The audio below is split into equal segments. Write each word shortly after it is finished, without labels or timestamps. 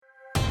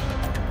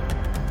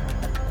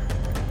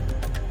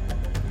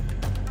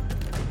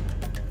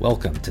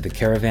Welcome to the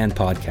Caravan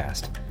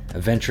Podcast, a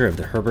venture of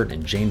the Herbert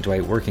and Jane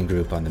Dwight Working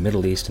Group on the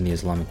Middle East and the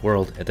Islamic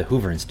World at the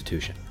Hoover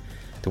Institution.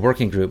 The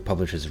Working Group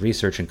publishes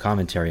research and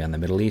commentary on the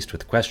Middle East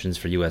with questions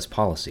for U.S.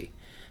 policy,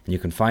 and you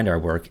can find our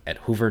work at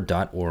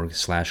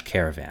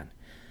hoover.org/caravan.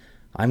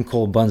 I'm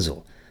Cole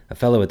Bunzel, a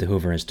fellow at the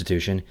Hoover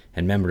Institution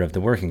and member of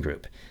the Working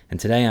Group, and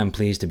today I'm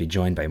pleased to be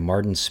joined by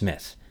Martin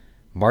Smith.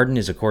 Martin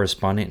is a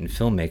correspondent and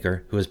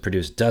filmmaker who has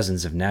produced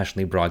dozens of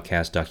nationally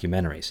broadcast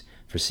documentaries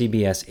for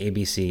CBS,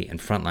 ABC, and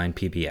Frontline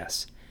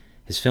PBS.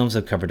 His films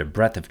have covered a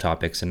breadth of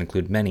topics and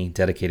include many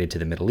dedicated to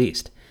the Middle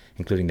East,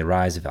 including the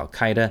rise of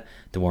al-Qaida,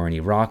 the war in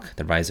Iraq,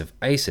 the rise of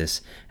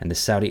ISIS, and the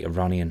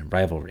Saudi-Iranian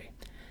rivalry.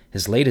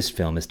 His latest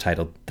film is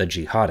titled The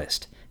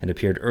Jihadist and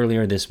appeared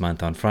earlier this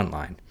month on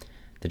Frontline.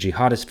 The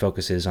Jihadist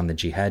focuses on the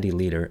jihadi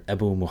leader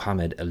Abu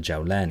Muhammad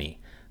al-Jawlani,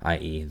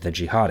 i.e. the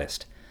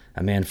jihadist,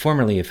 a man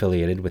formerly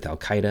affiliated with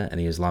al-Qaida and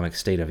the Islamic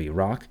State of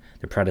Iraq,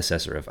 the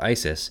predecessor of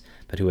ISIS,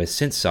 but who has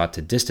since sought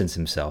to distance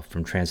himself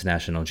from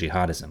transnational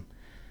jihadism.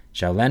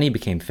 Jawlani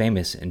became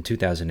famous in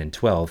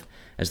 2012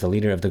 as the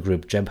leader of the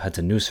group Jabhat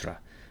al-Nusra,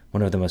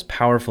 one of the most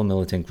powerful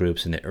militant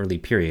groups in the early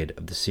period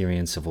of the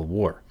Syrian civil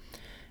war.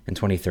 In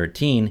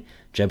 2013,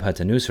 Jabhat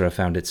al-Nusra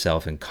found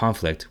itself in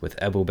conflict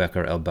with Abu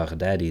Bakr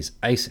al-Baghdadi's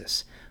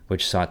ISIS,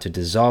 which sought to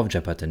dissolve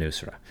Jabhat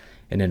al-Nusra,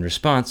 and in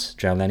response,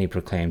 Jawlani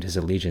proclaimed his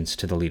allegiance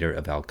to the leader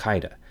of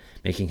al-Qaida,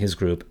 making his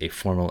group a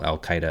formal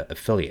al-Qaida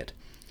affiliate.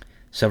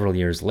 Several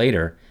years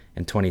later,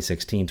 in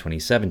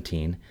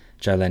 2016-2017,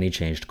 Jawlani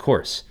changed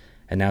course,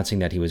 announcing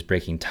that he was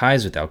breaking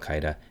ties with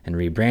al-Qaida and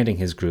rebranding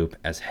his group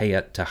as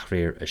Hay'at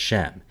Tahrir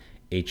al-Sham,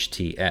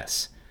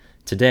 HTS.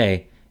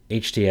 Today,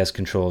 HTS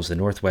controls the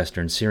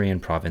northwestern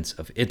Syrian province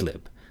of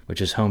Idlib, which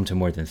is home to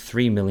more than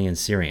 3 million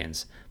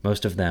Syrians,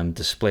 most of them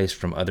displaced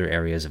from other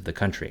areas of the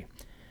country.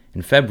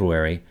 In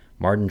February,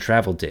 Martin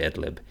traveled to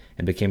Idlib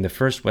and became the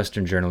first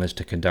Western journalist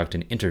to conduct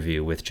an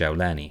interview with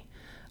Jawlani.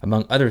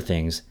 Among other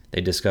things, they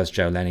discussed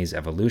Jawlani's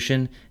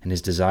evolution and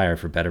his desire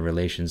for better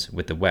relations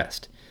with the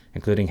West,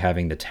 including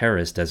having the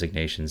terrorist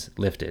designations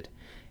lifted.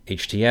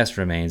 HTS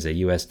remains a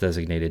U.S.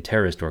 designated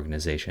terrorist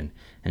organization,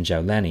 and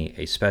Jawlani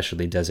a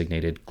specially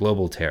designated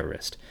global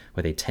terrorist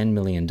with a $10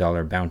 million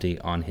bounty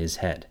on his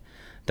head,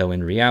 though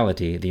in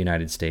reality the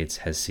United States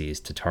has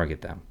ceased to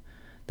target them.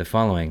 The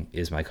following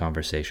is my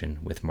conversation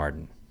with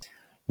Martin.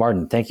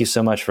 Martin, thank you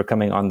so much for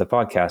coming on the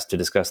podcast to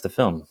discuss the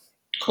film.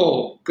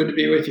 Cole, good to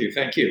be with you.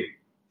 Thank you.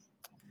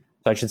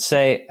 So I should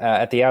say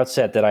at the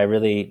outset that I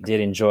really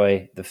did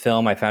enjoy the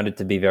film. I found it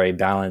to be very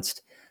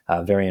balanced,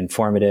 very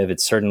informative.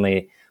 It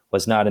certainly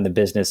was not in the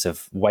business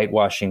of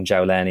whitewashing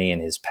Jawlani and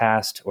his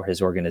past or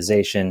his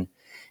organization.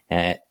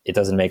 It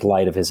doesn't make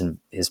light of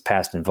his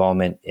past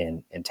involvement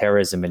in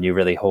terrorism, and you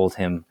really hold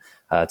him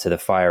to the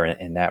fire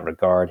in that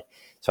regard.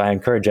 So I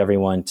encourage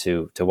everyone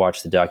to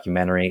watch the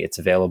documentary. It's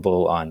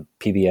available on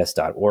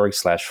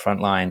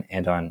pbs.org/frontline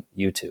and on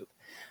YouTube.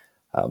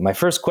 My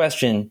first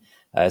question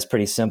is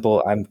pretty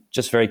simple. I'm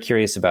just very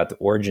curious about the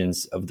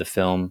origins of the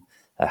film.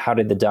 How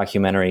did the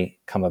documentary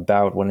come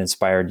about? What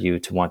inspired you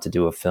to want to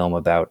do a film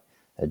about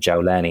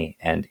Jawlani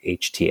and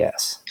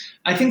HTS?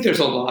 I think there's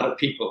a lot of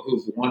people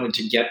who've wanted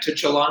to get to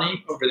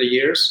Jawlani over the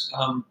years.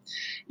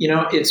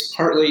 It's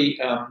partly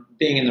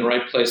being in the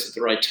right place at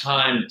the right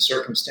time and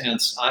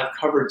circumstance. I've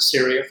covered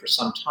Syria for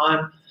some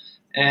time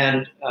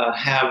and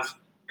have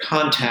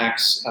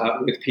contacts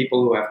with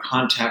people who have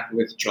contact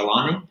with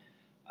Jawlani.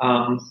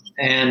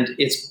 And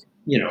it's,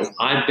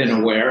 I've been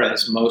aware,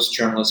 as most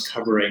journalists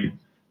covering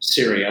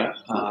Syria,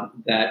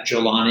 that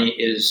Jawlani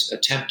is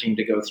attempting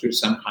to go through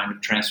some kind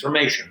of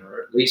transformation,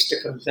 or at least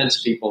to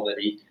convince people that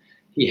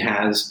he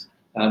has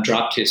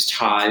dropped his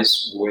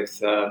ties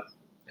with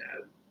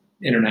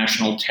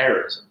international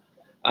terrorism.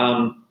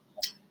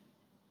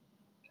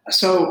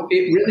 So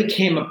it really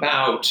came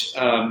about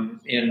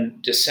in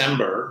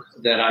December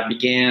that I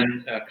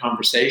began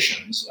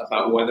conversations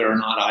about whether or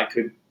not I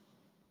could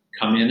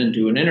come in and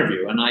do an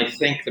interview. And I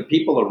think the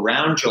people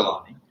around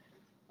Jawlani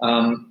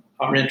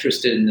are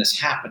interested in this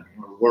happening,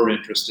 or were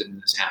interested in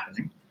this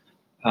happening.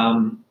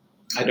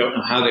 I don't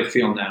know how they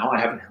feel now. I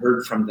haven't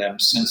heard from them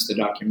since the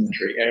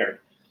documentary aired,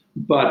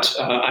 but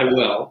I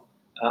will.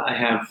 I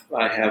have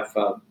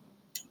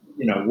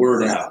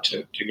word out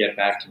to get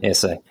back to them.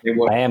 Yes, I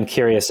am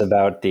curious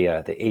about the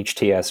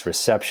HTS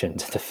reception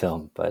to the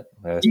film, but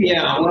I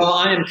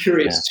am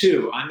curious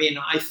too. I mean,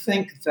 I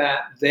think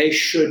that they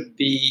should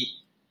be.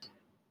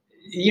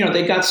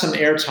 They got some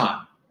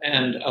airtime,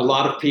 and a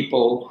lot of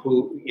people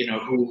who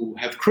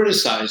have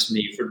criticized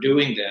me for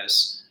doing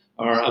this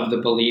are of the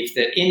belief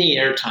that any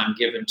airtime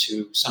given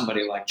to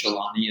somebody like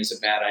Jawlani is a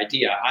bad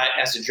idea.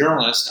 As a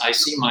journalist, I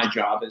see my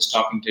job as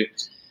talking to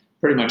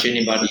pretty much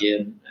anybody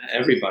and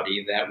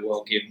everybody that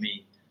will give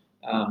me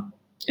an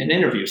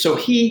interview. So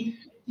he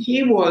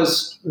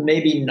was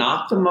maybe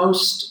not the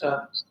most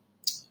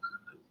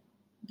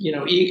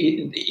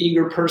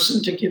eager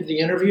person to give the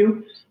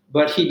interview,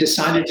 but he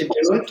decided to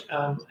do it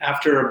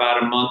after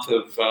about a month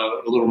of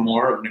a little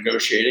more of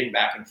negotiating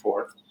back and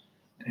forth.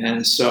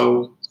 And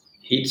so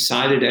he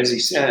decided, as he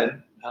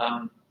said,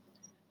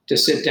 to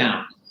sit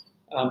down.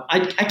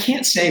 I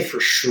can't say for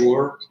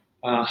sure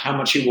how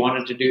much he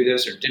wanted to do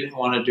this or didn't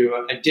want to do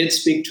it. I did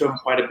speak to him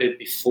quite a bit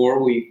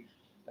before we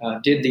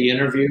did the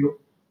interview,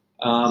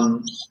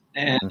 and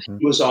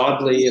he was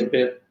oddly a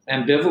bit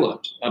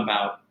ambivalent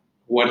about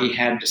what he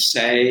had to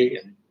say,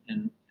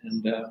 and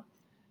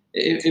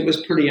it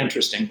was pretty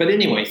interesting. But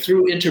anyway,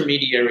 through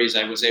intermediaries,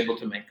 I was able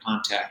to make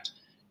contact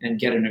and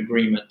get an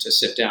agreement to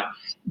sit down.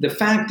 The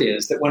fact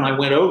is that when I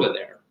went over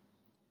there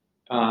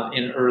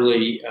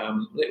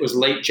it was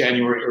late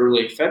January,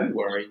 early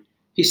February,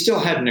 he still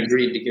hadn't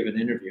agreed to give an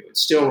interview. It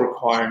still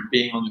required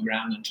being on the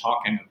ground and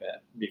talking a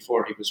bit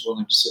before he was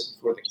willing to sit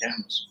before the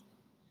cameras.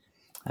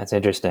 That's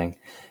interesting,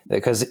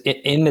 because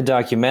in the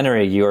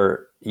documentary,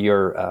 you're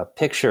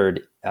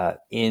pictured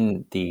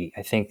in the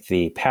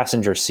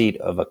passenger seat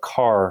of a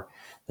car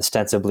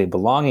ostensibly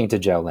belonging to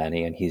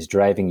Jawlani, and he's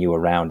driving you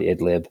around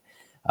Idlib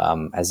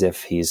as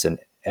if he's an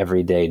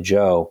everyday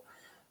Joe.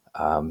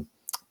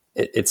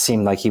 It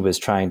seemed like he was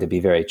trying to be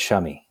very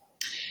chummy.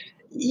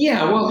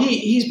 Yeah, well,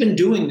 he's been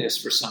doing this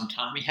for some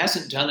time. He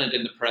hasn't done it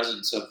in the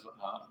presence of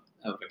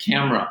a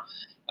camera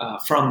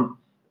from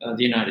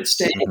the United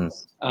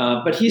States,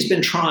 but he's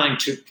been trying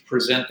to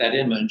present that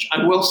image.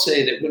 I will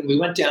say that when we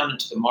went down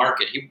into the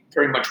market, he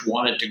very much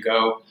wanted to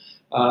go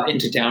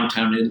into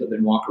downtown Idlib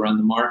and walk around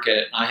the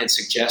market. I had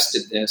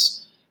suggested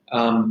this.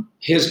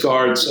 His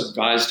guards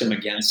advised him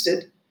against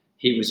it.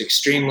 He was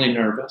extremely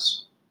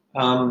nervous.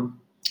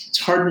 It's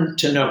hard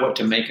to know what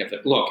to make of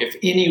it. Look, if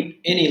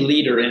any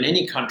leader in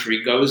any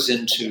country goes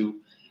into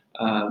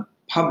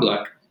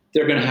public,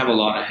 they're going to have a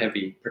lot of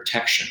heavy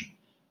protection.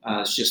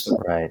 It's just the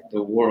way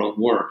the world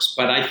works.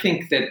 But I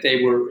think that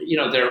they were,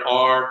 there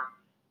are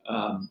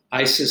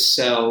ISIS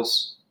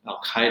cells,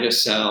 al-Qaida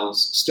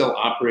cells still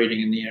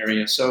operating in the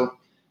area. So,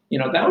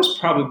 that was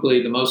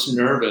probably the most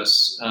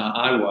nervous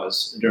I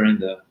was during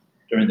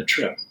the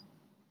trip.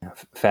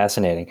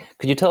 Fascinating.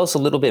 Could you tell us a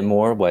little bit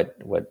more what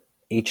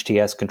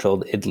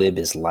HTS-controlled Idlib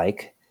is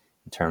like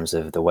in terms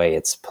of the way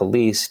it's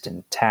policed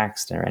and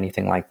taxed or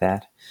anything like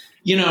that?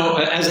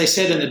 As I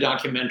said in the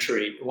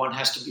documentary, one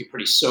has to be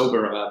pretty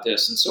sober about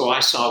this. And so I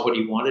saw what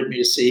he wanted me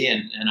to see,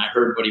 and I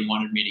heard what he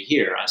wanted me to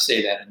hear. I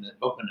say that in the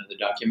open of the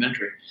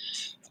documentary.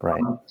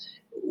 Right.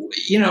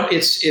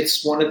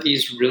 It's one of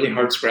these really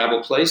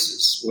hardscrabble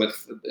places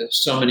with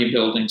so many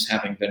buildings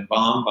having been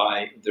bombed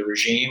by the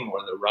regime or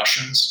the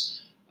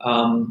Russians.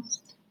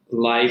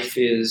 Life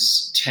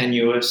is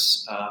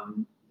tenuous.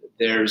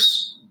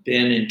 There's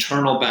been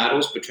internal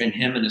battles between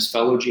him and his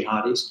fellow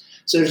jihadis.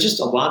 So there's just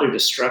a lot of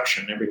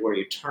destruction everywhere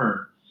you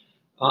turn.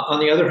 On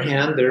the other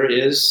hand, there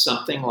is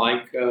something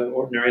like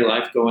ordinary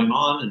life going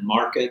on in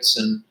markets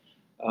and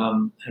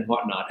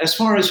whatnot. As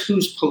far as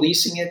who's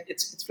policing it,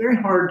 it's very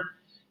hard.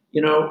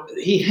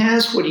 He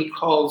has what he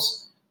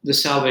calls the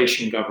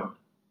Salvation Government.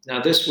 Now,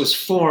 this was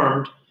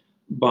formed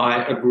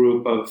by a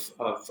group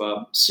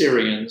of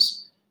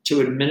Syrians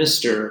to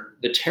administer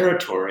the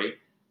territory.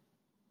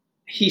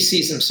 He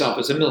sees himself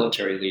as a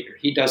military leader.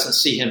 He doesn't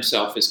see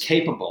himself as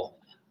capable,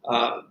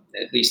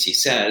 at least he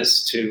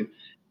says, to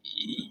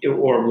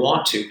or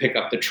want to pick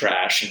up the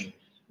trash and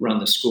run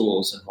the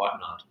schools and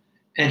whatnot.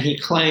 And he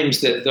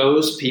claims that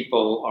those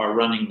people are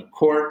running the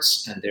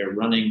courts and they're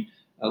running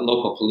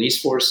local police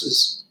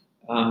forces.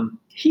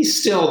 He's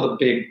still the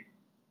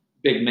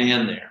big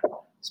man there,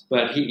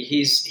 but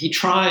he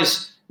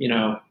tries,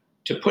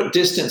 to put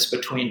distance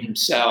between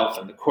himself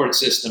and the court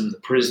system, the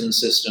prison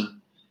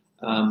system.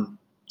 I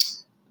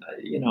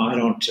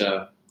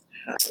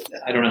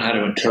don't know how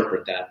to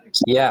interpret that.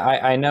 Yeah,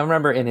 I now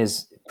remember in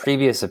his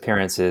previous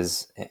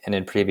appearances and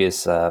in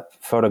previous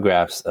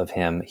photographs of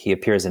him, he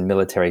appears in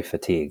military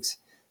fatigues.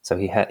 So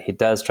he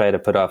does try to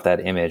put off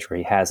that image where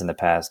he has in the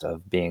past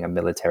of being a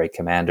military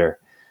commander.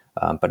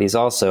 But he's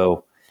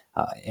also,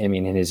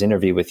 in his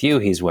interview with you,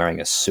 he's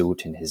wearing a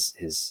suit and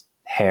his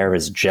hair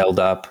is gelled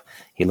up.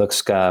 He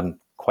looks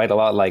quite a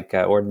lot like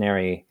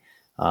ordinary,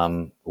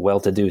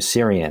 well-to-do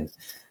Syrian.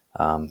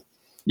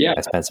 Yeah,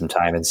 I spent some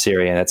time in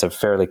Syria, and that's a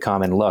fairly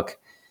common look.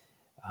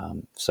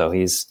 So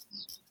he's...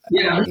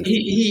 Yeah,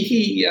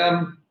 he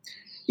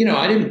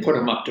I didn't put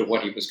him up to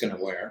what he was going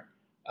to wear.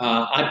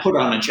 I put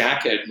on a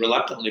jacket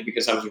reluctantly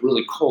because I was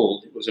really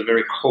cold. It was a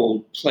very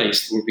cold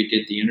place where we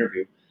did the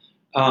interview.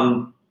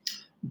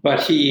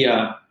 But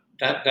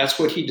that's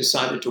what he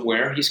decided to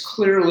wear. He's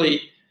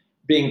clearly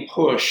being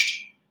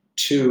pushed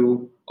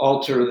to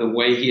alter the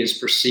way he is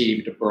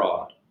perceived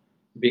abroad,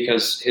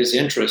 because his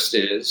interest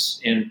is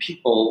in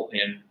people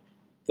in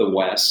the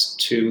West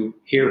to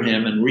hear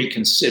him and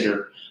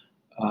reconsider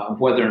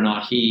whether or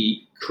not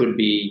he could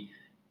be,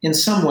 in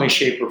some way,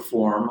 shape, or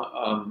form,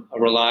 a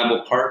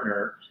reliable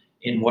partner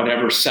in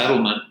whatever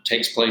settlement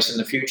takes place in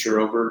the future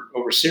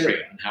over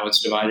Syria and how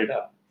it's divided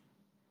up.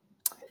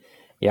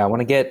 Yeah, I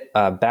want to get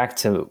back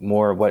to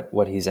more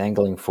what he's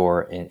angling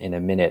for in a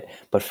minute.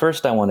 But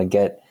first, I want to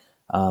get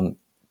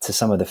to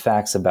some of the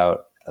facts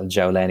about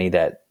al-Jawlani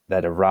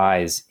that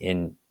arise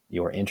in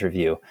your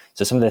interview.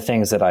 So some of the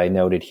things that I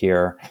noted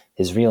here: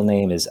 his real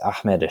name is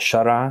Ahmed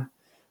Shara.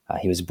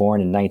 He was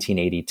born in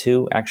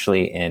 1982,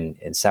 actually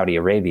in Saudi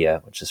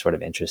Arabia, which is sort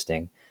of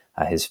interesting.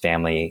 His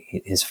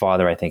family, his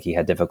father, I think he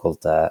had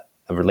difficult a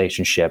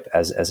relationship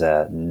as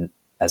a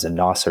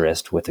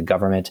Nasserist with the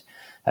government.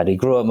 He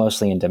grew up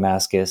mostly in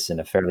Damascus in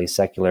a fairly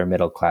secular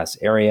middle-class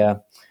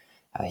area.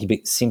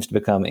 He seems to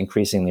become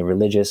increasingly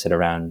religious at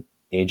around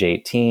age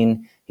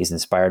 18. He's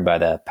inspired by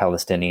the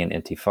Palestinian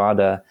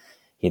Intifada.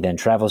 He then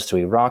travels to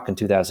Iraq in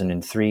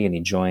 2003, and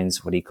he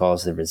joins what he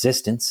calls the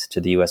resistance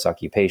to the U.S.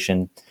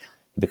 occupation.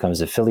 He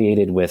becomes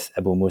affiliated with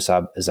Abu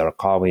Musab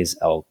Zarqawi's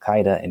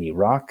al-Qaida in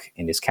Iraq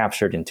and is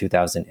captured in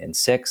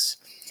 2006.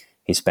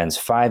 He spends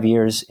 5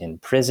 years in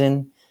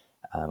prison,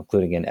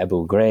 including in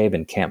Abu Ghraib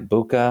and Camp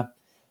Bucca.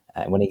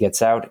 When he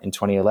gets out in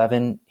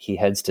 2011, he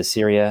heads to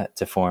Syria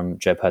to form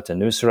Jabhat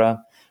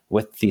al-Nusra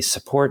with the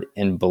support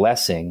and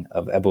blessing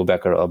of Abu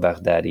Bakr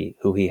al-Baghdadi,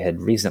 who he had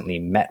recently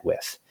met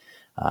with.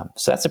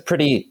 So that's a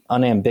pretty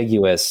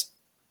unambiguous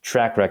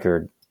track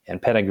record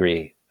and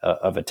pedigree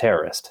of a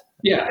terrorist.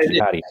 Yeah,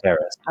 jihadi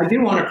terrorist. I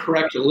do want to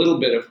correct a little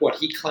bit of what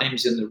he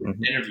claims in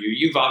the interview.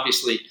 You've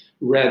obviously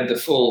read the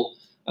full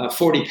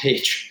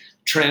 40-page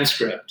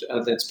transcript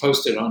that's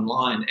posted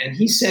online. And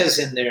he says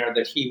in there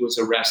that he was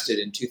arrested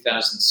in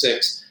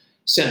 2006,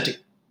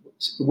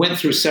 went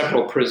through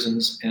several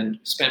prisons and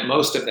spent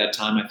most of that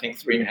time, I think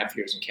 3.5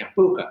 years in Camp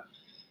Bucca.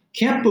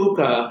 Camp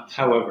Bucca,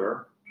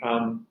 however,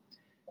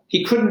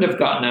 he couldn't have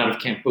gotten out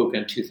of Camp Bucca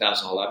in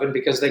 2011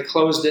 because they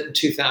closed it in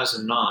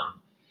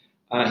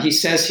 2009. He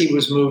says he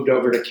was moved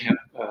over to Camp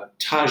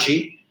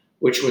Taji,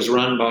 which was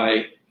run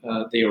by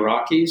the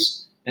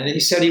Iraqis, and he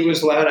said he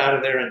was let out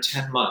of there in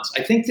 10 months.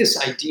 I think this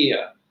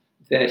idea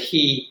that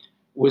he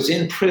was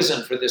in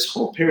prison for this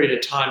whole period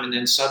of time and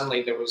then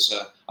suddenly there was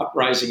an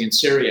uprising in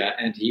Syria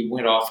and he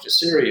went off to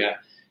Syria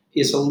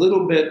is a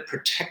little bit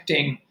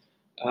protecting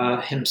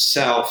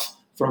himself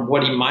from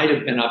what he might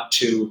have been up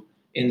to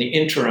in the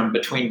interim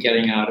between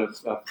getting out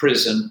of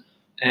prison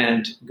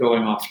and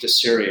going off to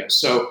Syria.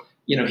 So,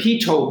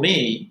 he told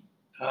me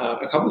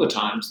a couple of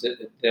times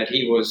that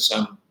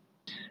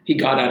he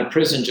got out of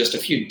prison just a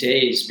few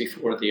days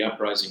before the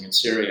uprising in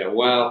Syria.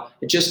 Well,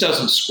 it just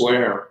doesn't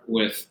square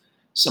with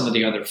some of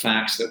the other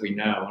facts that we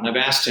know. And I've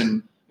asked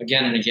him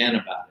again and again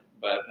about it,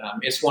 but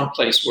it's one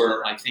place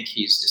where I think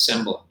he's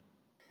dissembling.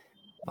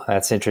 Well,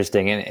 that's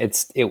interesting. And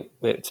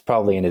it's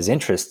probably in his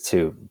interest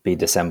to be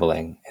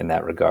dissembling in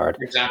that regard,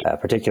 exactly.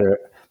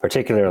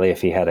 Particularly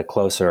if he had a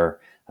closer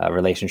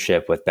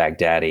relationship with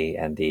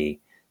Baghdadi and the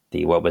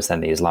what was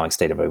then the Islamic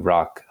State of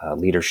Iraq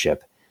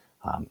leadership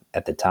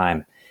at the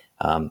time.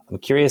 I'm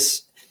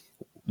curious,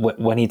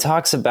 when he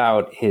talks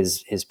about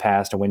his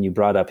past, or when you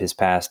brought up his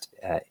past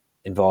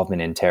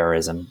involvement in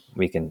terrorism,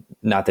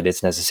 not that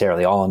it's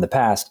necessarily all in the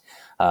past,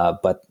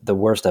 but the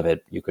worst of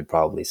it, you could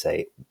probably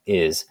say,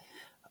 is,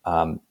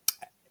 how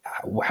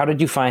did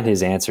you find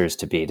his answers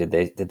to be? Did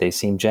they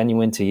seem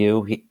genuine to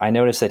you? I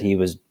noticed that he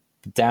was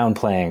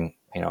downplaying,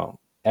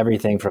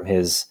 everything from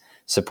his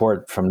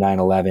support from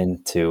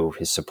 9/11 to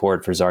his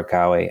support for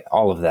Zarqawi.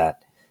 All of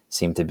that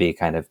seemed to be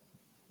kind of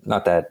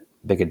not that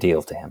big a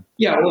deal to him.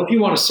 Yeah, well, if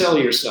you want to sell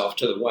yourself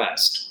to the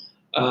West,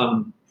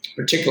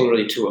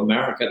 particularly to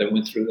America that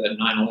went through the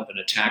 9/11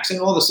 attacks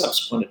and all the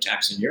subsequent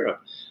attacks in Europe,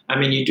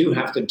 you do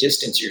have to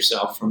distance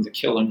yourself from the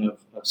killing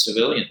of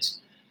civilians.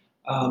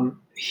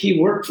 He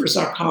worked for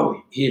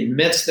Zarqawi. He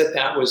admits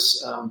that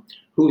was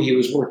who he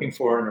was working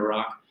for in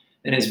Iraq.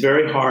 And it's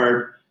very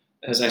hard,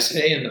 as I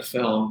say in the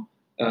film,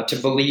 to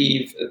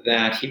believe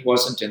that he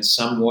wasn't in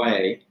some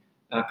way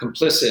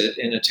complicit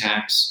in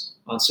attacks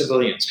on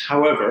civilians.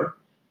 However,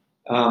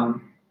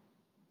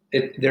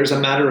 there's a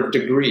matter of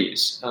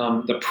degrees.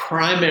 The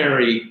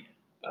primary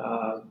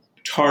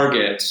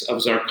targets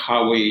of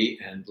Zarqawi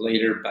and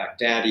later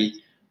Baghdadi,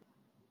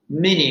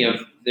 many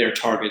of their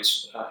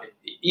targets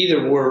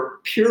either were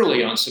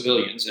purely on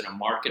civilians in a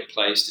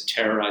marketplace to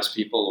terrorize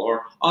people,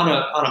 or on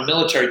a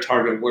military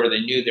target where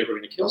they knew they were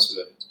going to kill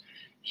civilians.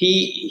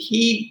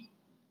 He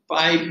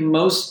by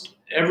most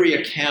every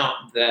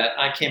account that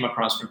I came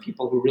across from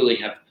people who really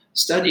have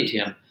studied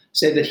him,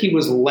 said that he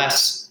was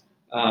less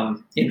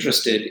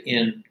interested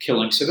in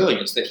killing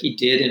civilians, that he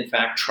did, in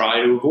fact,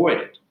 try to avoid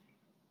it.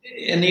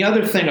 And the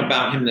other thing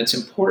about him that's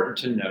important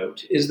to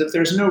note is that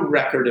there's no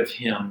record of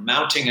him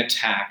mounting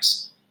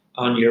attacks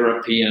on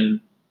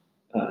European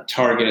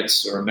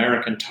targets or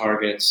American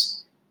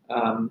targets.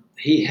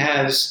 He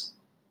has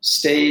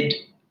stayed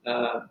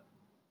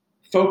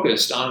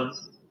focused on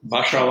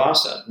Bashar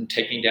al-Assad and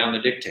taking down the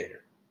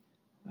dictator.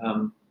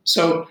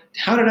 So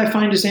how did I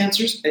find his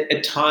answers?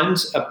 At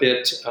times a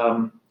bit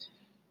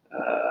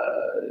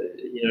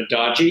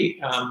dodgy.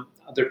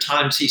 Other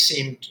times he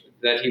seemed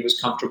that he was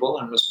comfortable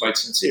and was quite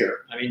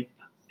sincere.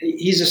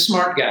 He's a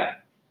smart guy,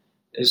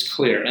 is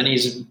clear. And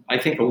he's, I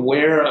think,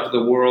 aware of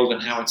the world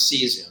and how it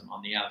sees him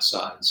on the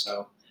outside.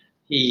 So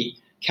he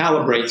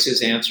calibrates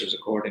his answers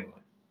accordingly.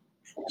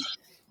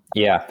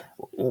 Yeah.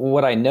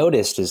 What I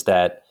noticed is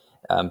that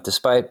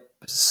despite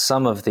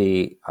some of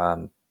the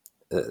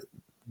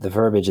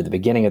verbiage at the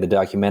beginning of the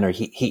documentary,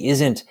 he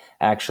isn't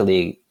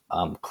actually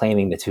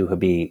claiming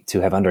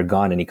to have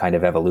undergone any kind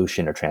of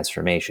evolution or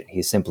transformation.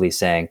 He's simply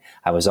saying,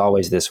 I was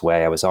always this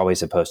way. I was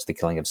always opposed to the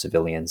killing of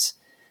civilians.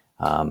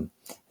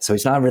 So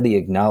he's not really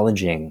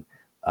acknowledging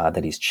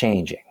that he's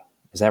changing.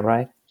 Is that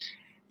right?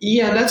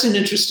 Yeah, that's an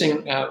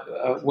interesting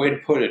way to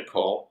put it,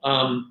 Cole.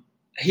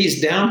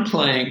 He's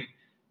downplaying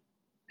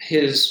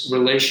his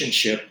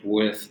relationship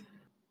with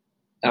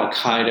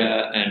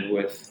al-Qaida and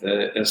with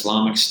the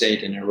Islamic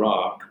State in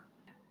Iraq.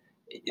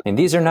 And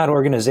these are not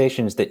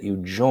organizations that you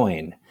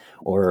join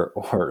or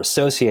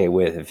associate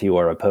with if you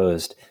are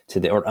opposed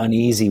to or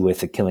uneasy with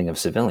the killing of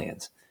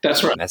civilians.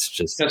 That's right.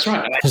 That's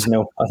right. There's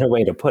no other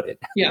way to put it.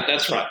 Yeah,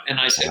 that's right. And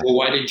I said, well,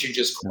 why didn't you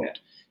just quit?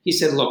 He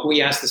said, look,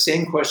 we asked the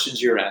same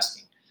questions you're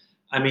asking.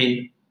 I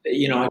mean,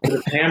 I could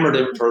have hammered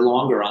him for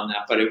longer on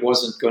that, but it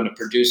wasn't going to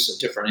produce a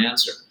different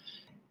answer.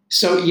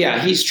 So, yeah,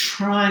 he's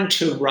trying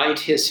to write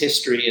his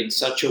history in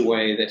such a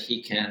way that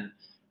he can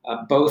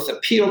both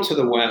appeal to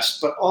the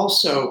West, but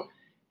also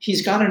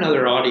he's got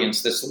another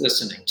audience that's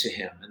listening to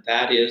him, and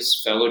that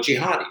is fellow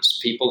jihadis,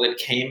 people that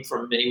came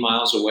from many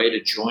miles away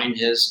to join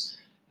his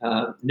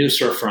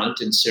Nusra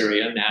Front in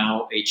Syria,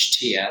 now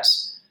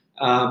HTS.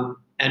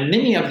 And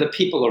many of the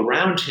people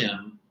around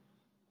him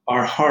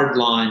are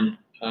hardline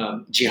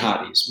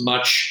jihadis,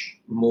 much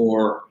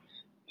more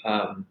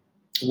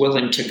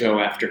willing to go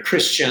after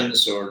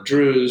Christians or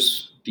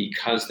Druze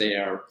because they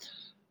are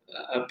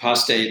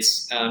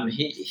apostates.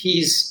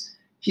 He's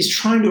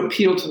trying to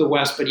appeal to the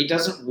West, but he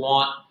doesn't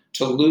want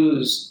to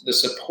lose the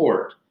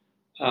support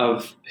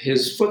of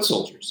his foot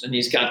soldiers. And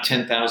he's got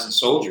 10,000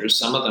 soldiers,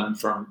 some of them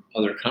from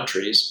other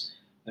countries,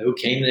 who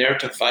came there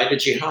to fight a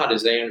jihad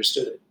as they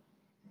understood it.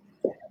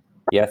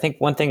 Yeah, I think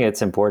one thing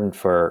that's important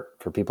for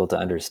people to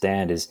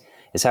understand is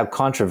how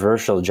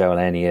controversial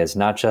Jawlani is,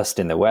 not just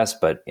in the West,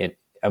 but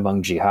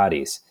among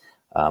jihadis.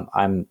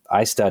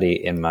 I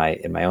study in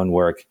my own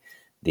work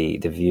the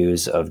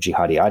views of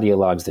jihadi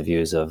ideologues, the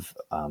views of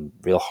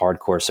real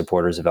hardcore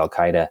supporters of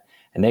al-Qaida,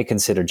 and they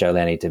consider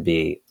Jawlani to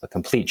be a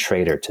complete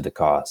traitor to the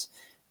cause.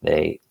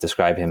 They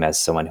describe him as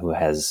someone who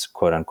has,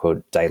 quote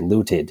unquote,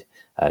 diluted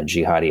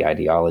jihadi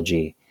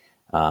ideology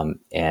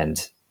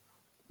and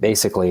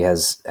basically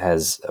has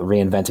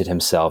reinvented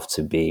himself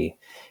to be,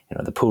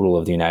 the poodle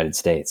of the United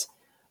States.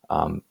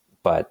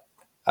 But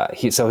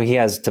he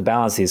has to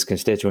balance these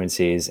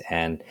constituencies.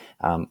 And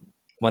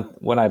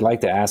what I'd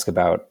like to ask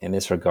about in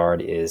this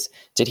regard is,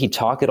 did he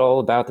talk at all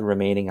about the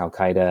remaining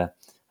al-Qaeda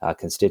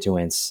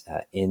constituents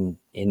in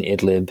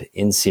Idlib,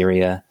 in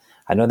Syria?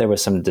 I know there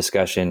was some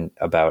discussion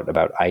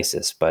about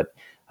ISIS, but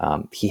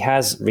he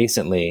has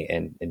recently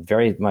and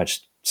very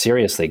much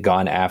seriously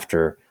gone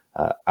after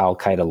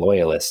al-Qaeda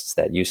loyalists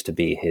that used to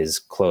be his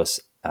close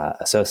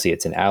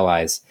associates and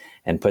allies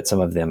and put some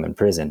of them in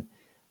prison.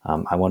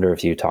 I wonder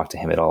if you talked to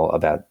him at all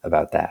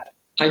about that.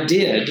 I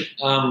did.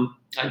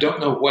 I don't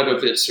know what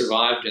of it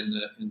survived in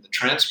the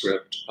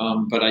transcript,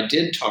 but I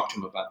did talk to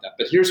him about that.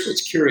 But here's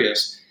what's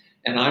curious,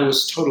 and I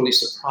was totally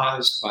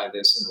surprised by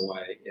this in a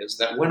way, is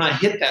that when I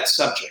hit that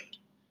subject,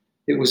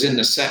 it was in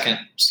the second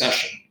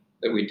session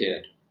that we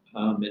did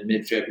in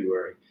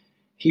mid-February.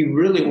 He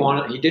didn't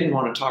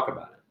want to talk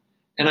about it.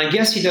 And I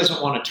guess he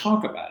doesn't want to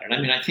talk about it. I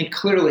mean, I think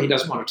clearly he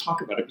doesn't want to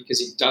talk about it because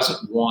he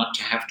doesn't want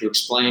to have to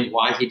explain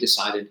why he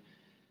decided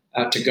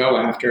to go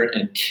after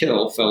and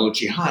kill fellow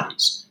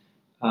jihadis.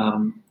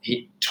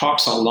 He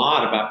talks a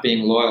lot about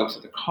being loyal to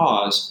the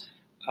cause,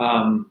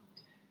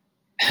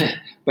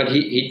 but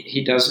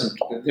he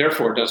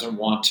therefore doesn't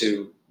want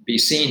to be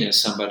seen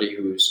as somebody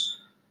who's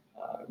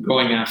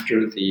going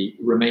after the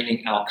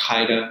remaining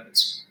al-Qaeda.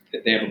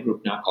 They have a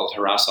group now called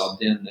Haras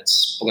al-Din that's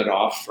split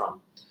off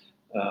from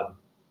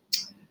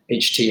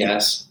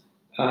HTS.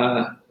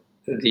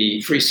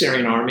 The Free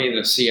Syrian Army,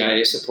 the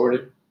CIA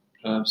supported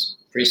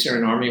Free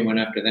Syrian Army, went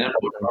after them,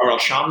 or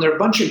al-Sham. There are a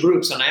bunch of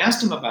groups, and I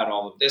asked him about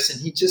all of this, and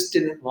he just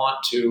didn't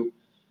want to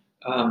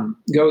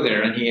go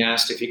there. And he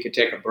asked if he could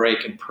take a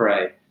break and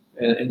pray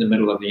in the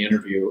middle of the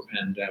interview,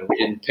 and we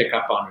didn't pick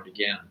up on it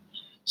again.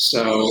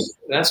 So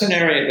that's an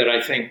area that I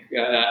think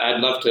I'd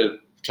love to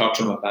talk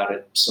to him about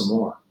it some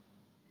more.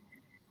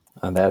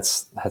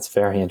 That's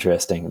very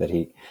interesting that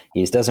he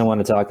doesn't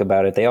want to talk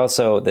about it. They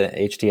also, the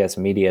HTS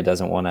media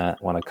doesn't want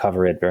to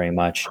cover it very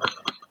much.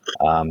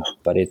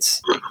 But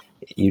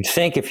you'd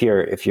think if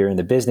you're in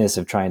the business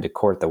of trying to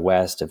court the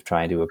West, of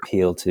trying to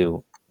appeal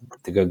to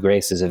the good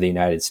graces of the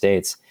United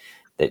States,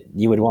 that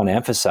you would want to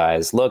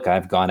emphasize, look,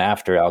 I've gone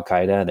after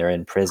al-Qaeda, they're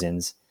in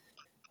prisons.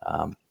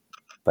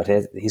 But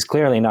he's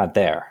clearly not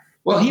there.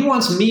 Well, he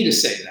wants me to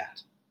say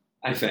that,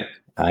 I think.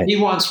 He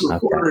wants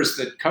reporters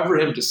that cover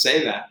him to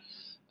say that.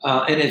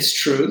 And it's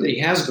true that he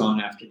has gone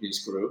after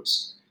these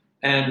groups.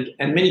 And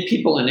many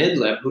people in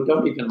Idlib who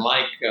don't even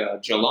like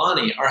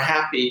Jawlani are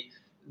happy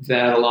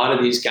that a lot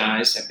of these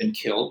guys have been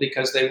killed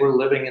because they were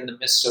living in the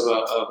midst of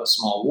a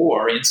small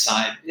war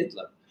inside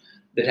Idlib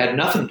that had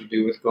nothing to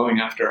do with going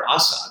after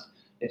Assad.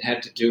 It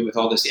had to do with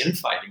all this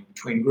infighting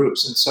between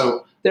groups. And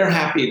so they're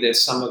happy that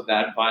some of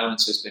that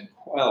violence has been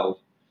quelled.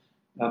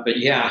 But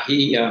yeah,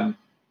 he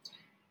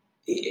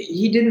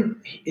he didn't.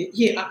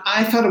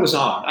 I thought it was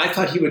odd. I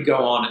thought he would go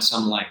on at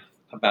some length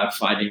about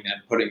fighting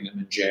them, putting them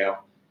in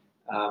jail.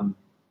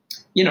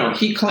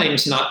 He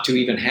claims not to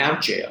even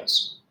have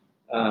jails.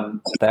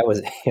 That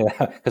was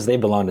because they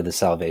belong to the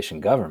Salvation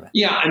government.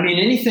 Yeah, I mean,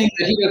 anything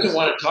that he doesn't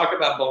want to talk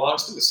about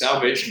belongs to the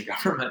Salvation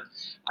government,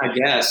 I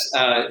guess.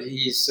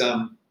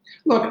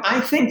 Look, I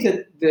think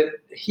that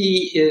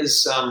he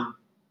is,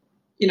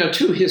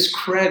 to his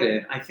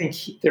credit, I think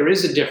there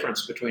is a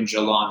difference between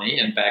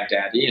Jawlani and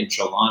Baghdadi and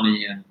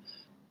Jawlani and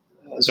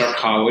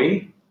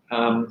Zarqawi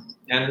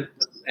and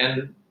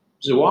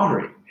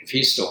Zawahiri, if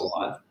he's still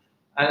alive.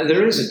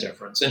 There is a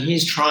difference, and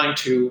he's trying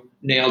to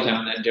nail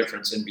down that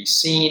difference and be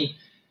seen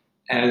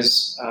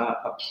as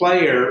a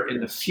player in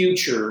the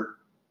future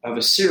of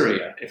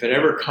Assyria. If it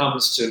ever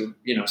comes to,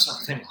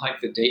 something like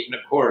the Dayton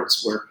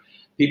Accords, where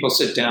people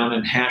sit down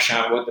and hash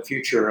out what the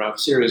future of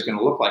Syria is going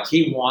to look like,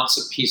 he wants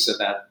a piece of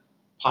that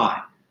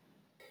pie.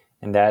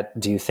 And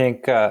do you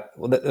think,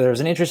 there's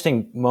an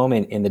interesting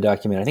moment in the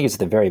document, I think it's at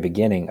the very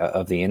beginning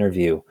of the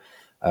interview,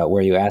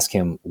 where you ask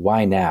him,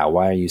 why now?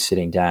 Why are you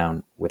sitting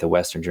down with a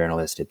Western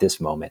journalist at this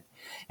moment?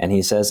 And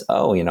he says,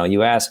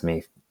 you asked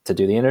me to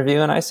do the interview.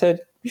 And I said,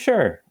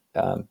 sure.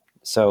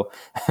 So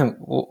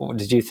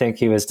did you think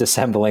he was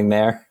dissembling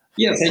there?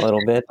 Yes, a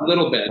little bit.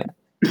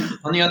 Yeah.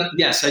 On the other,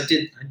 yes, I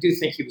do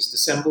think he was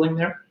dissembling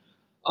there.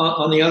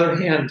 On the other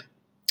hand,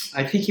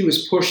 I think he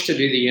was pushed to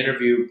do the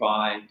interview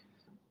by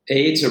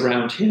aides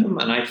around him.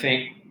 And I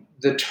think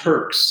the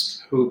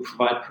Turks who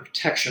provide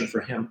protection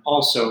for him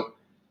also,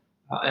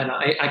 and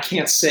I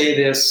can't say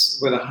this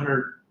with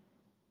 100%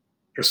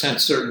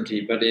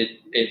 certainty, but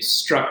it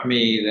struck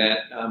me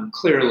that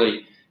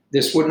clearly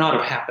this would not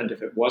have happened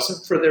if it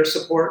wasn't for their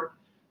support.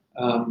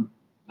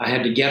 I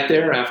had to get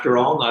there, after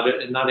all.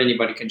 Not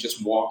anybody can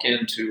just walk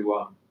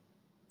into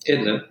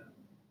Idlib.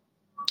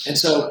 And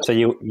so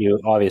you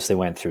obviously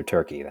went through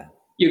Turkey then.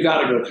 You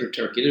got to go through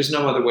Turkey. There's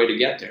no other way to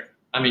get there.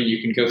 I mean,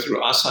 you can go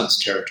through Assad's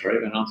territory,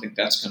 but I don't think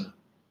that's going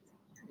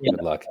to.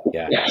 Good luck.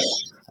 Yeah.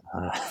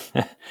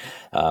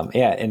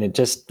 And it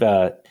just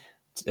a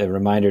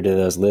reminder to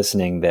those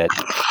listening that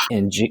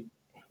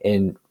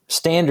in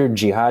standard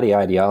jihadi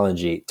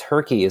ideology,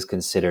 Turkey is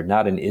considered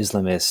not an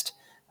Islamist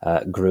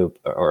group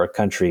or a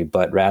country,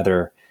 but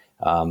rather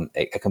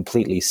a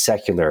completely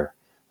secular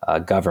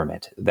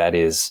government that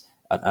is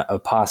an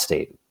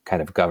apostate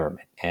kind of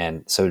government.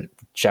 And so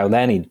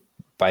Jawlani,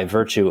 by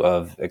virtue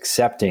of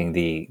accepting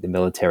the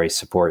military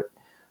support,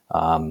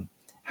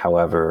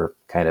 however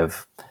kind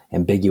of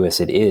ambiguous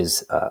it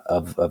is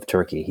of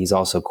Turkey, he's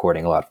also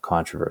courting a lot of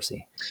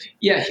controversy.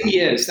 Yeah, he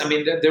is. I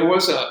mean, there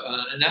was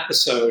an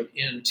episode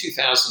in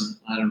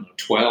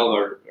 2012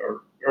 or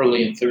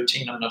early in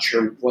 13, I'm not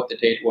sure what the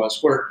date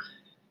was, where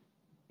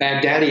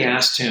Baghdadi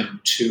asked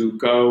him to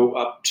go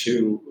up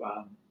to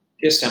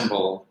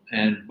Istanbul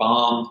and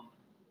bomb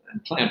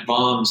and plant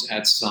bombs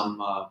at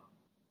some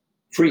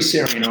Free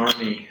Syrian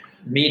Army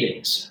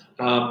meetings.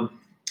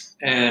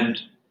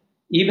 And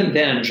even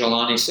then,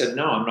 Jawlani said,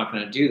 no, I'm not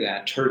going to do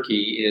that.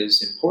 Turkey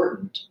is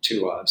important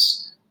to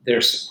us,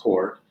 their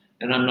support,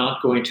 and I'm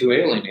not going to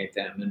alienate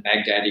them. And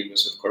Baghdadi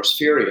was, of course,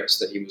 furious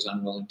that he was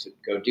unwilling to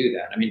go do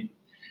that. I mean,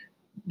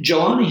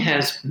 Jawlani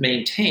has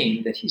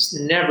maintained that he's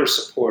never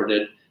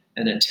supported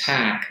an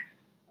attack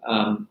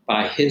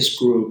by his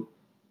group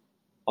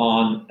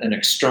on an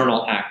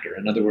external actor.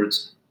 In other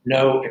words,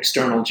 no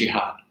external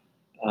jihad.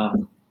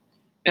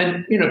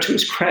 And, to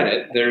his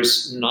credit,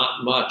 there's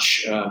not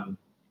much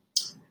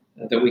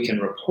that we can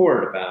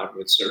report about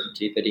with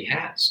certainty that he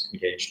has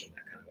engaged in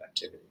that kind of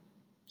activity.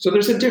 So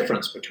there's a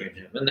difference between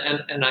him.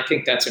 And I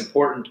think that's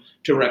important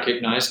to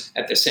recognize,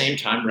 at the same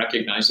time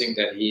recognizing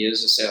that he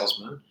is a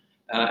salesman,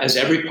 as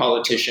every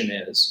politician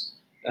is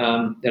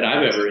that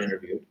I've ever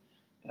interviewed.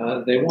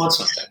 They want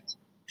something.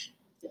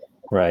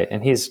 Right.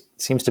 And he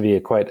seems to be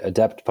a quite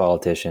adept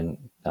politician,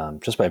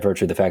 just by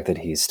virtue of the fact that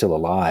he's still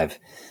alive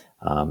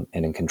and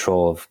in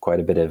control of quite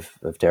a bit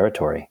of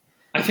territory.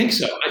 I think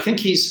so. I think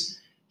he's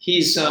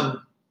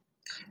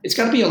it's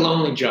got to be a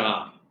lonely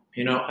job.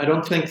 I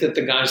don't think that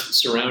the guys that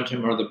surround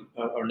him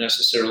are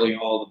necessarily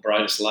all the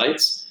brightest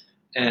lights.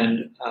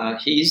 And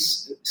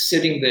he's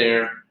sitting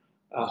there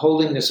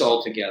holding this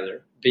all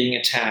together, being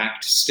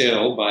attacked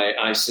still by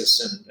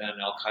ISIS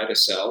and al-Qaida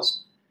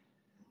cells.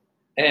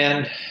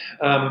 And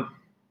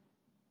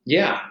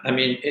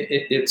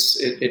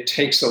it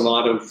takes a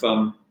lot of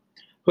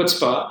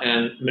chutzpah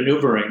and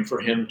maneuvering for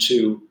him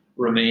to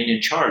remain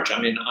in charge. I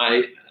mean,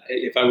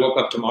 if I woke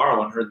up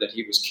tomorrow and heard that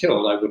he was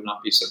killed, I would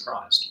not be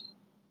surprised.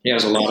 He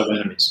has a lot of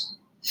enemies.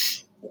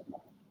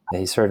 Yeah,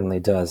 he certainly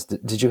does.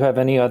 Did you have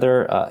any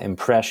other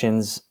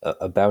impressions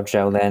about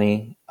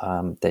Jawlani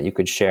that you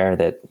could share?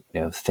 That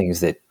things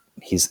that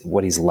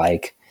what he's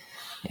like,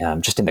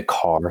 just in the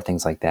car,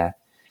 things like that.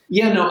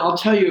 Yeah, no, I'll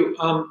tell you.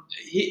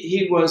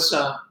 He was.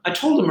 I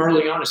told him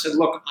early on. I said,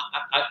 "Look,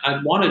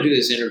 I want to do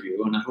this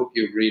interview, and I hope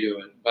you agree to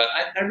it. But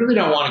I really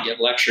don't want to get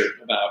lectured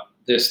about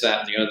this,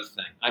 that, and the other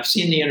thing. I've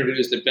seen the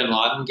interviews that bin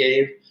Laden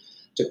gave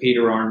to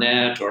Peter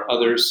Arnett or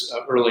others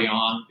early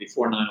on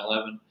before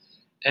 9/11,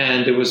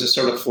 and there was a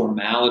sort of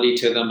formality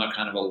to them, a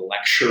kind of a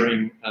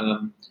lecturing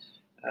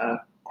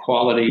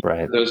quality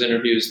Right. to those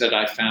interviews that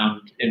I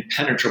found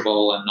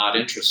impenetrable and not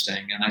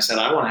interesting. And I said,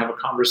 I want to have a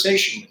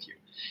conversation with you.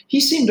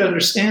 He seemed to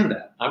understand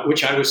that,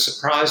 which I was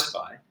surprised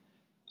by.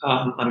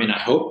 I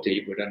hoped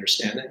he would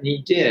understand it, and he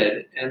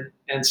did.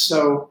 And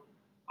so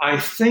I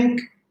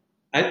think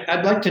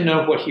I'd like to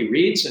know what he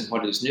reads and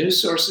what his news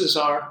sources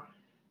are.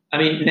 I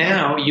mean,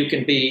 now you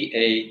can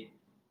be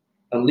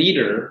a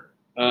leader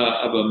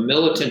of a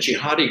militant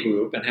jihadi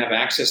group and have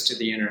access to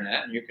the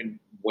internet, and you can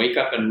wake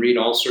up and read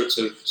all sorts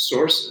of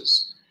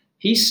sources.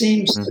 He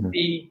seems to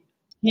be,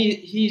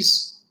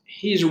 he's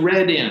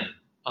read in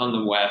on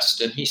the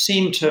West, and he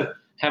seemed to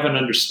have an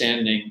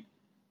understanding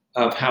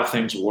of how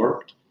things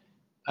worked.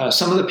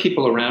 Some of the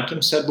people around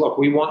him said, look,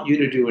 we want you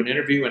to do an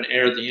interview and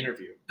air the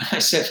interview. I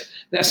said,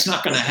 that's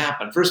not going to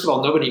happen. First of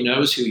all, nobody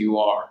knows who you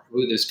are,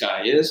 who this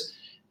guy is,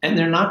 and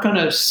they're not going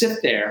to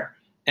sit there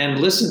and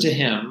listen to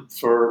him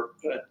for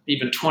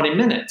even 20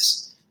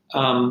 minutes.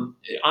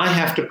 I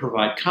have to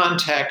provide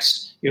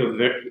context.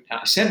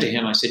 I said to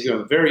him, you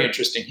have a very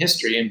interesting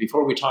history, and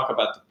before we talk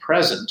about the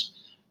present,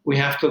 we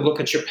have to look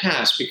at your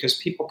past, because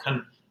people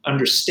can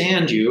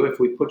understand you if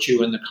we put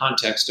you in the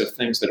context of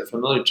things that are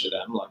familiar to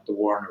them, like the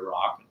war in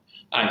Iraq, and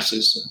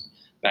ISIS, and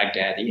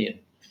Baghdadi,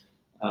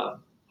 and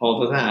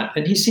all of that.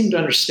 And he seemed to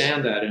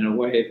understand that in a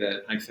way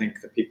that I think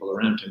the people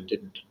around him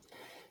didn't.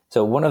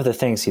 So one of the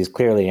things he's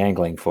clearly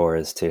angling for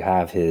is to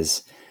have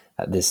his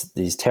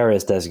these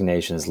terrorist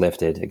designations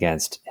lifted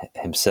against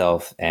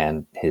himself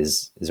and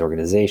his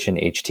organization,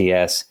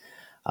 HTS.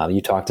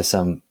 You talked to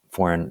some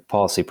foreign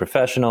policy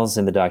professionals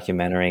in the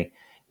documentary.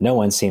 No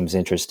one seems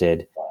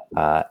interested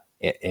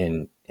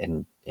in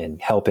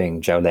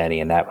helping Jawlani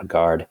in that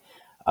regard.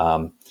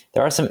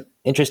 There are some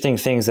interesting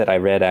things that I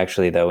read,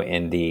 actually, though,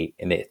 in the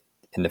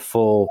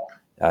full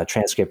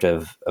transcript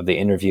of the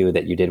interview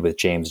that you did with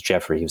James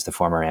Jeffrey. He was the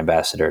former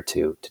ambassador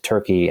to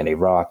Turkey and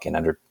Iraq, and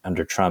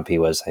under Trump, he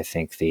was, I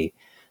think, the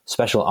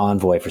special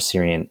envoy for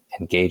Syrian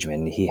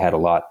engagement. He had a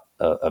lot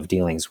of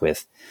dealings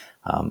with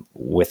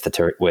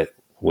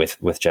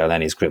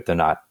Jawlani's group,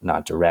 though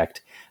not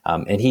direct.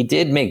 And he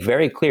did make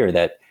very clear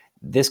that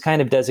this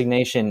kind of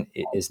designation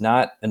is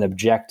not an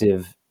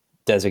objective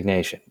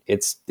designation.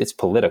 It's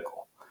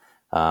political.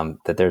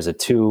 That there's a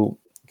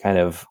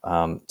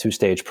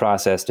two-stage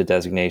process to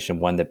designation.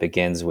 One that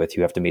begins with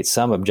you have to meet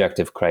some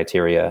objective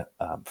criteria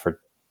for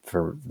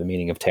the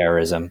meaning of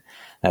terrorism.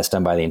 That's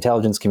done by the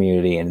intelligence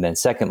community, and then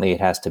secondly, it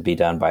has to be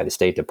done by the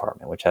State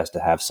Department, which has to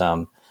have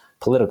some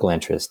political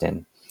interest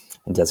in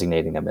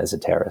designating them as a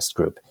terrorist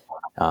group.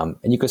 And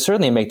you could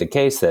certainly make the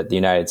case that the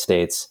United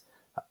States,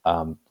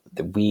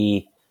 that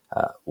we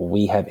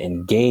have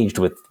engaged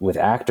with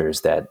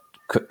actors that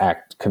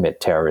commit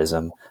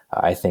terrorism.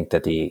 I think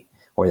that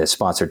that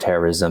sponsor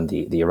terrorism,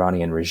 the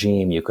Iranian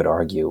regime, you could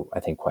argue, I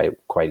think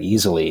quite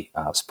easily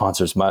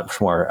sponsors much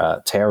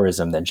more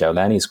terrorism than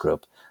Jawlani's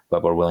group,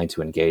 but we're willing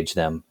to engage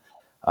them.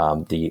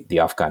 The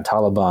Afghan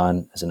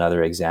Taliban is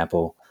another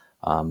example.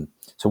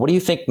 So what do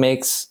you think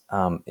makes,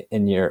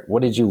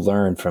 what did you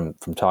learn from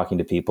talking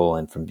to people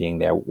and from being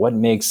there? What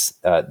makes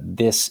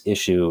this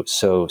issue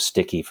so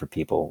sticky for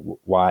people?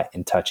 Why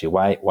and touchy?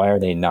 Why are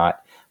they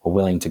not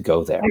willing to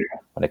go there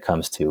when it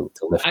comes to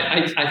lifting?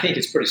 I think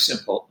it's pretty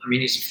simple. I mean,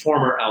 he's a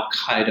former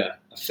al-Qaida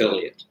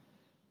affiliate.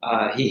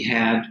 He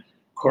had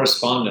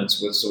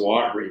correspondence with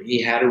Zawahiri.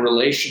 He had a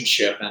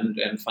relationship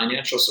and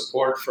financial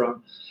support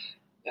from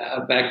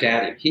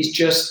Baghdadi. He's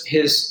just,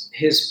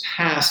 his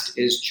past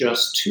is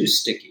just too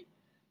sticky.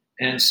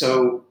 And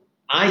so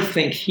I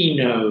think he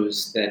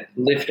knows that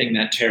lifting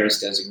that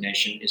terrorist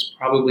designation is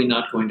probably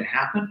not going to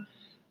happen,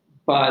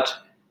 but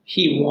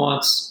he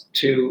wants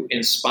to,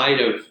 in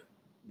spite of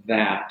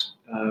that,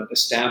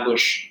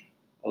 establish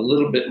a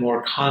little bit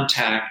more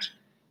contact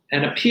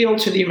and appeal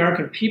to the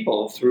American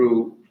people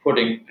through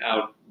putting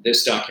out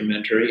this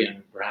documentary,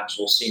 and perhaps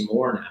we'll see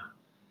more now.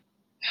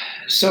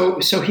 So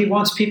he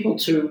wants people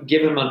to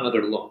give him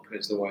another look,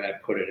 is the way I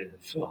put it in the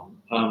film.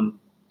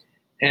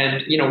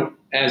 And,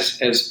 as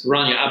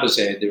Rania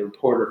Abazaid, the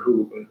reporter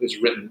who's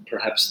written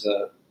perhaps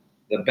the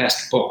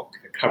best book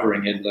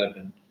covering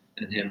Idlib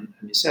and him,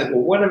 and he said,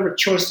 well, whatever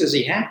choice does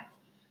he have?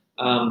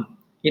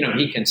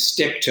 He can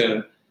stick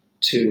to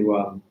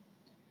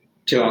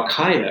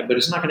al-Qaida, but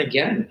it's not going to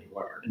get him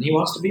anywhere. And he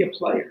wants to be a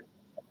player.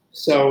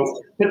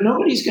 So, but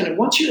nobody's going to,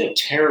 once you're a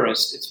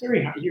terrorist, it's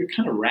very hard. You're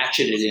kind of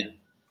ratcheted in.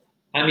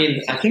 I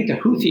mean, I think the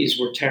Houthis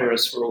were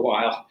terrorists for a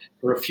while,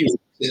 for a few weeks,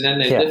 and then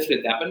they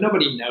lifted that, but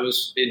nobody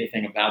knows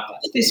anything about that.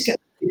 If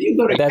you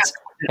go to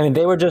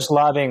they were just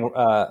lobbing,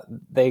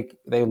 they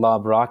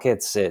lob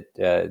rockets at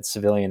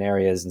civilian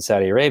areas in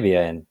Saudi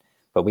Arabia,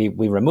 but we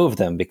removed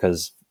them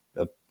because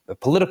of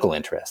political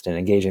interest in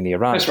engaging the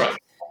Iranians. That's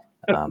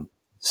right.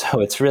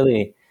 So it's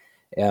really,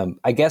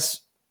 I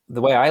guess the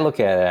way I look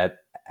at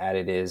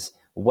it is,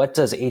 what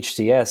does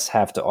HTS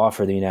have to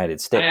offer the United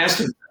States? I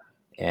asked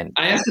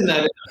him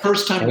that the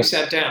first time we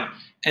sat down,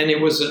 and there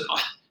was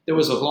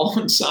a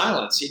long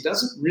silence. He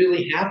doesn't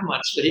really have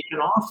much that he can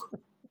offer.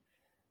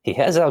 He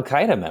has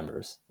al-Qaida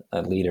members,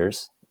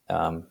 leaders,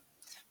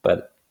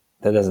 but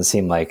that doesn't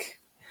seem like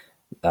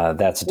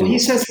that's doable. Well, he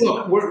says,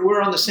 look,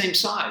 we're on the same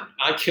side.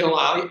 I kill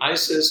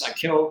ISIS, I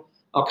kill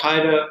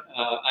al-Qaida,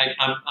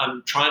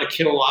 I'm trying to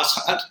kill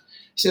Assad.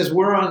 He says,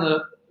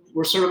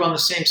 we're sort of on the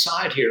same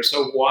side here.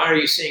 So why are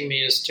you seeing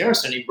me as a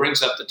terrorist? And he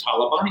brings up the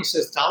Taliban. He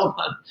says,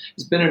 Taliban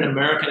has been an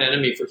American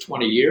enemy for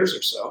 20 years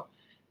or so.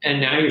 And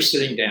now you're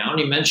sitting down.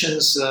 He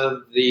mentions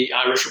the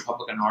Irish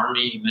Republican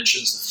Army. He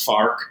mentions the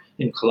FARC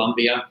in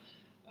Colombia.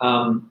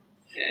 And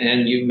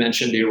you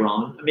mentioned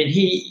Iran. I mean,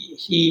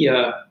 he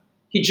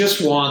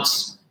just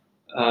wants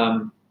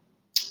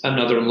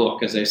another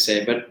look, as they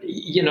say. But,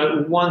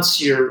 once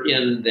you're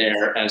in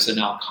there as an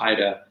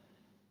al-Qaeda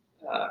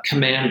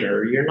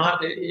commander,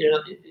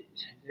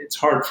 it's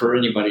hard for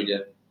anybody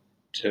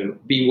to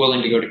be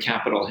willing to go to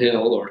Capitol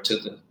Hill or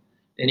to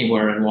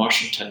anywhere in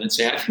Washington and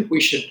say, I think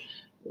we should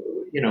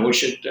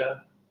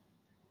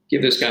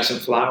give this guy some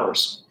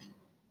flowers.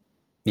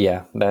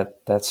 Yeah,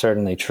 that's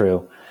certainly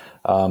true.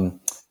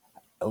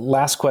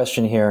 Last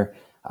question here.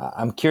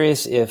 I'm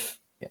curious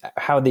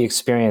how the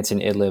experience in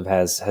Idlib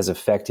has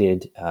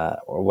affected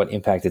or what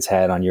impact it's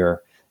had on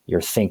your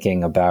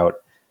thinking about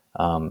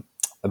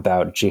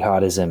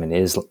jihadism and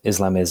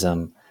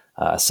Islamism,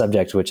 a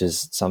subject which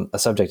is a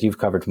subject you've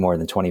covered for more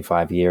than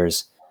 25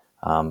 years.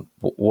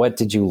 What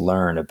did you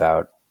learn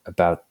about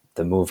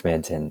the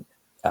movement and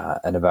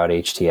about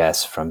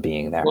HTS from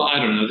being there? Well, I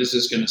don't know. This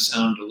is going to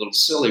sound a little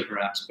silly,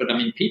 perhaps, but I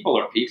mean, people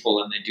are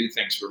people, and they do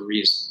things for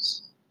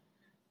reasons.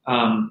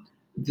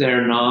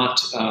 They're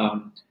not,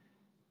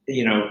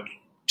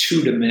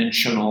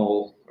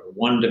 two-dimensional or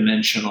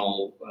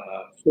one-dimensional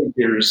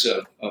figures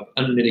of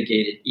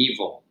unmitigated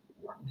evil.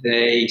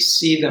 They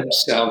see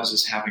themselves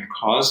as having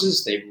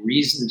causes. They've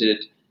reasoned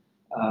it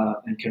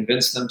and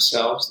convinced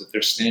themselves that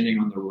they're standing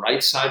on the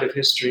right side of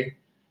history.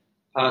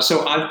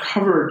 So I've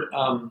covered,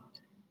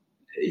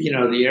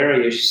 the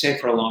area, as you say,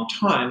 for a long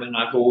time, and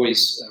I've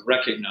always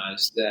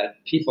recognized that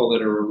people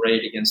that are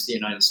arrayed against the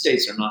United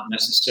States are not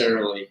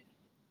necessarily,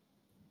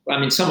 I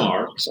mean, some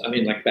are. I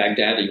mean, like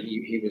Baghdadi,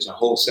 he was a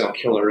wholesale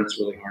killer. It's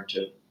really hard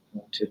to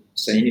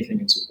say anything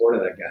in support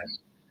of that guy.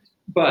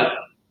 But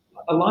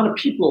a lot of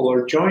people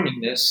are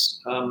joining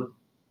this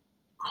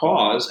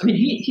cause. I mean,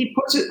 he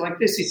puts it like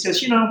this. He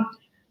says, we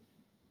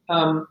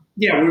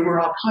were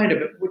al-Qaeda,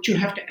 but what you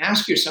have to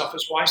ask yourself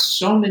is why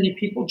so many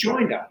people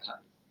joined al-Qaeda.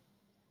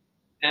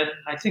 And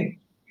I think,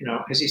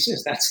 as he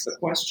says, that's the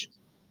question.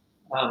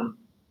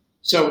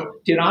 So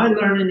did I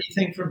learn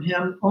anything from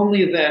him?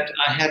 Only that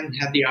I hadn't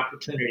had the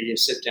opportunity to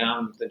sit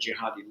down with the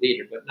jihadi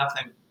leader, but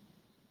nothing.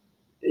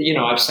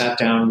 I've sat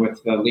down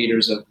with the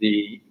leaders of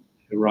the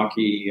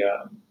Iraqi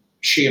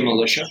Shia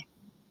militia.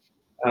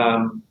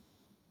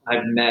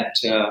 I've met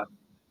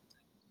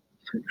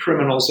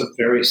criminals of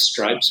various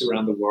stripes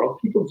around the world.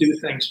 People do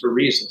things for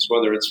reasons,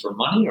 whether it's for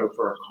money or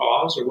for a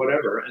cause or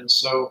whatever. And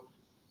so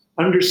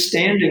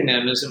understanding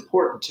them is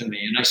important to me.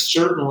 And I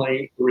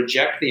certainly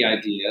reject the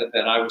idea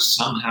that I was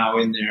somehow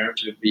in there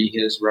to be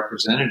his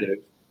representative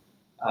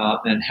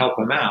and help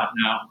him out.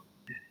 Now,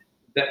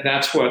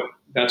 that's what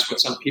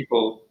some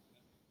people,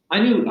 I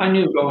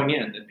knew going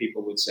in that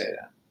people would say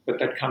that, but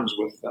that comes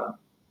with,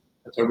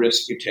 that's a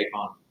risk you take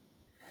on.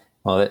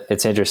 Well,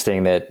 it's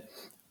interesting that,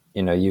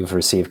 you've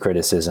received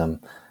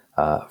criticism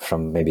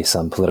from maybe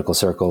some political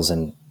circles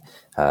in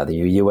the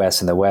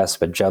U.S. and the West,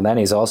 but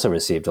Jawlani's also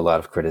received a lot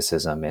of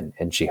criticism in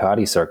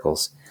jihadi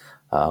circles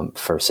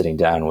for sitting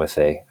down with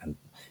an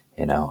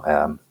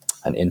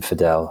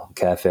infidel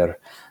kafir.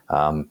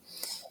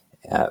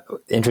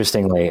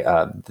 Interestingly,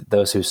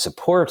 those who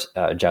support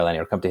Jawlani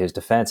or come to his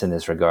defense in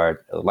this regard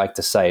like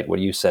to cite what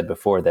you said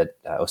before,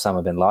 that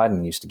Osama bin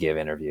Laden used to give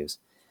interviews.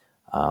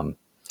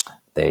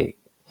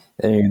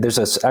 There's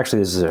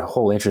a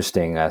whole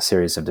interesting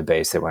series of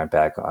debates that went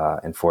back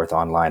and forth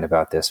online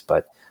about this,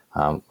 but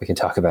we can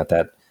talk about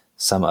that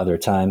some other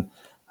time.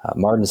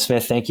 Martin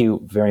Smith, thank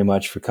you very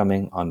much for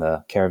coming on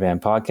the Caravan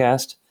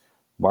podcast.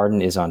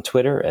 Martin is on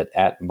Twitter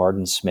at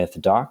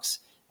MartinSmithDocs.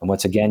 And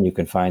once again, you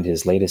can find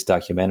his latest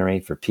documentary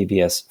for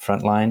PBS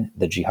Frontline,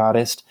 The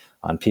Jihadist,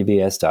 on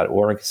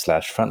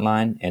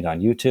pbs.org/frontline and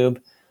on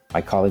YouTube.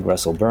 My colleague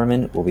Russell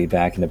Berman will be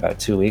back in about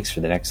 2 weeks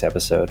for the next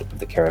episode of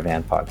the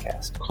Caravan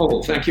podcast.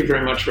 Cool. Thank you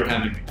very much for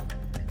having me.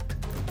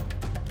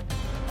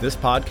 This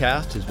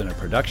podcast has been a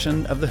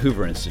production of the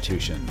Hoover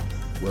Institution,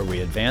 where we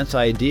advance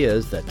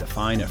ideas that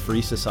define a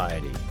free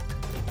society.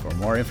 For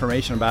more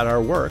information about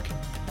our work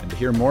and to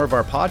hear more of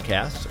our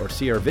podcasts or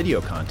see our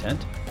video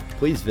content,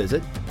 please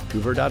visit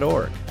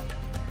hoover.org.